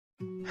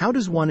How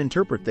does one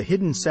interpret the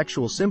hidden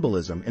sexual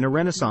symbolism in a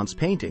Renaissance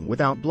painting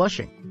without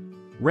blushing?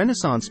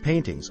 Renaissance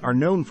paintings are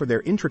known for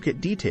their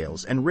intricate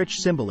details and rich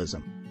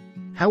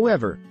symbolism.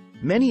 However,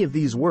 many of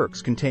these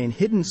works contain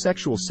hidden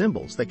sexual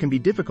symbols that can be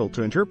difficult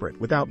to interpret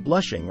without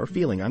blushing or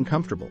feeling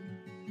uncomfortable.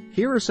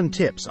 Here are some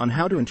tips on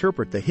how to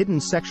interpret the hidden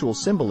sexual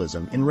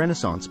symbolism in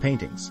Renaissance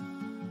paintings.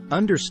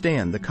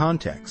 Understand the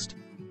context.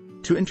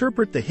 To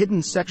interpret the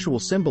hidden sexual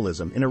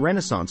symbolism in a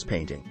Renaissance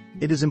painting,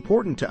 it is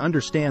important to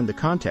understand the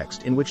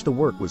context in which the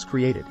work was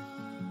created.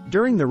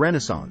 During the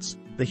Renaissance,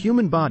 the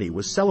human body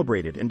was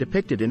celebrated and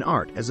depicted in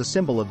art as a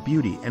symbol of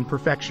beauty and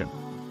perfection.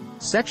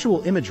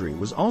 Sexual imagery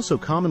was also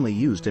commonly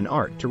used in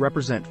art to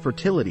represent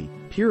fertility,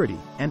 purity,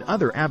 and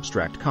other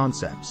abstract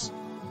concepts.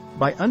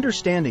 By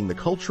understanding the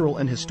cultural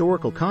and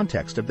historical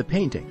context of the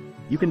painting,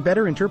 you can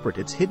better interpret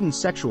its hidden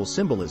sexual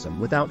symbolism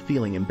without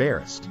feeling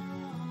embarrassed.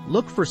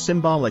 Look for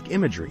symbolic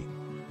imagery.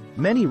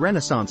 Many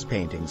Renaissance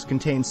paintings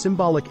contain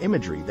symbolic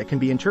imagery that can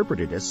be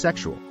interpreted as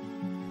sexual.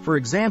 For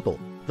example,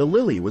 the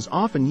lily was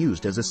often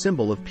used as a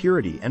symbol of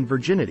purity and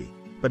virginity,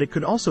 but it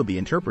could also be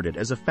interpreted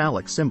as a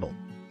phallic symbol.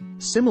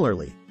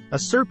 Similarly, a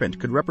serpent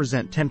could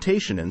represent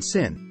temptation and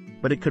sin,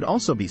 but it could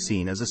also be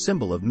seen as a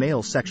symbol of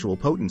male sexual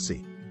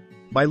potency.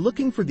 By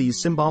looking for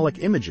these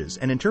symbolic images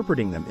and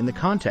interpreting them in the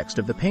context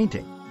of the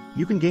painting,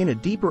 you can gain a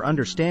deeper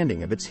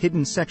understanding of its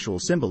hidden sexual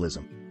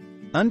symbolism.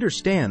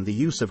 Understand the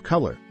use of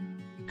color.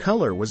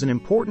 Color was an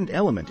important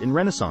element in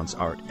Renaissance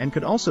art and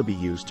could also be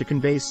used to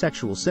convey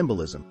sexual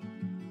symbolism.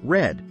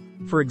 Red,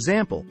 for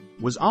example,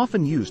 was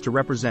often used to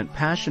represent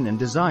passion and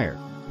desire,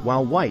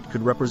 while white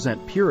could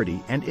represent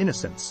purity and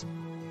innocence.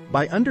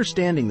 By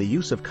understanding the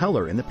use of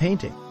color in the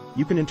painting,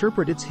 you can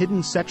interpret its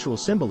hidden sexual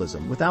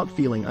symbolism without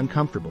feeling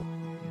uncomfortable.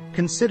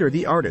 Consider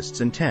the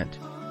artist's intent.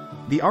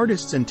 The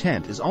artist's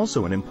intent is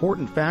also an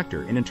important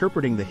factor in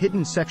interpreting the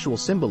hidden sexual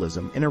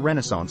symbolism in a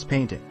Renaissance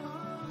painting.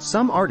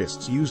 Some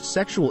artists used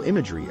sexual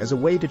imagery as a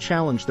way to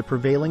challenge the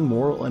prevailing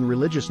moral and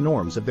religious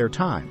norms of their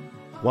time,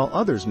 while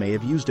others may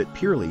have used it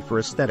purely for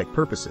aesthetic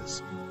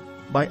purposes.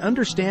 By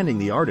understanding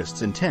the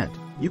artist's intent,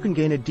 you can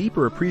gain a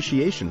deeper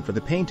appreciation for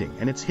the painting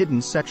and its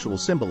hidden sexual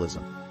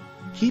symbolism.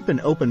 Keep an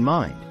open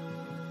mind.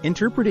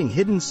 Interpreting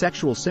hidden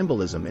sexual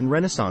symbolism in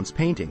Renaissance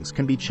paintings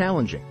can be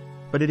challenging,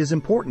 but it is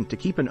important to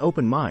keep an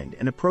open mind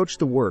and approach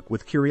the work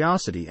with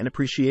curiosity and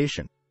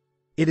appreciation.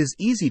 It is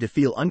easy to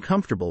feel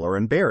uncomfortable or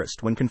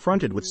embarrassed when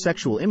confronted with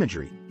sexual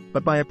imagery,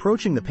 but by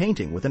approaching the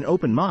painting with an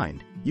open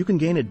mind, you can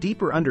gain a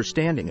deeper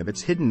understanding of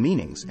its hidden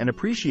meanings and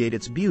appreciate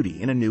its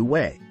beauty in a new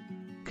way.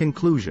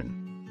 Conclusion.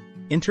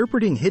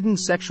 Interpreting hidden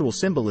sexual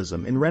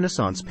symbolism in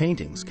Renaissance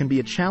paintings can be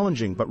a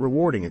challenging but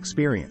rewarding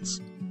experience.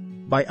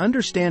 By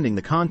understanding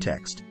the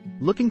context,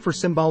 looking for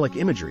symbolic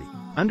imagery,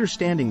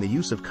 understanding the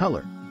use of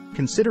color,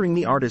 considering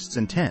the artist's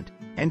intent,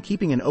 and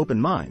keeping an open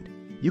mind,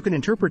 you can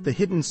interpret the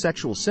hidden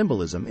sexual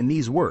symbolism in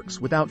these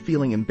works without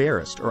feeling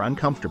embarrassed or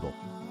uncomfortable.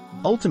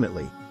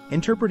 Ultimately,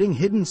 interpreting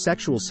hidden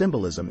sexual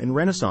symbolism in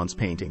Renaissance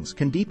paintings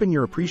can deepen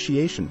your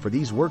appreciation for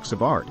these works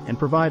of art and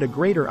provide a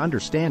greater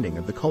understanding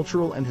of the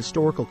cultural and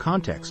historical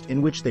context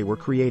in which they were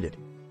created.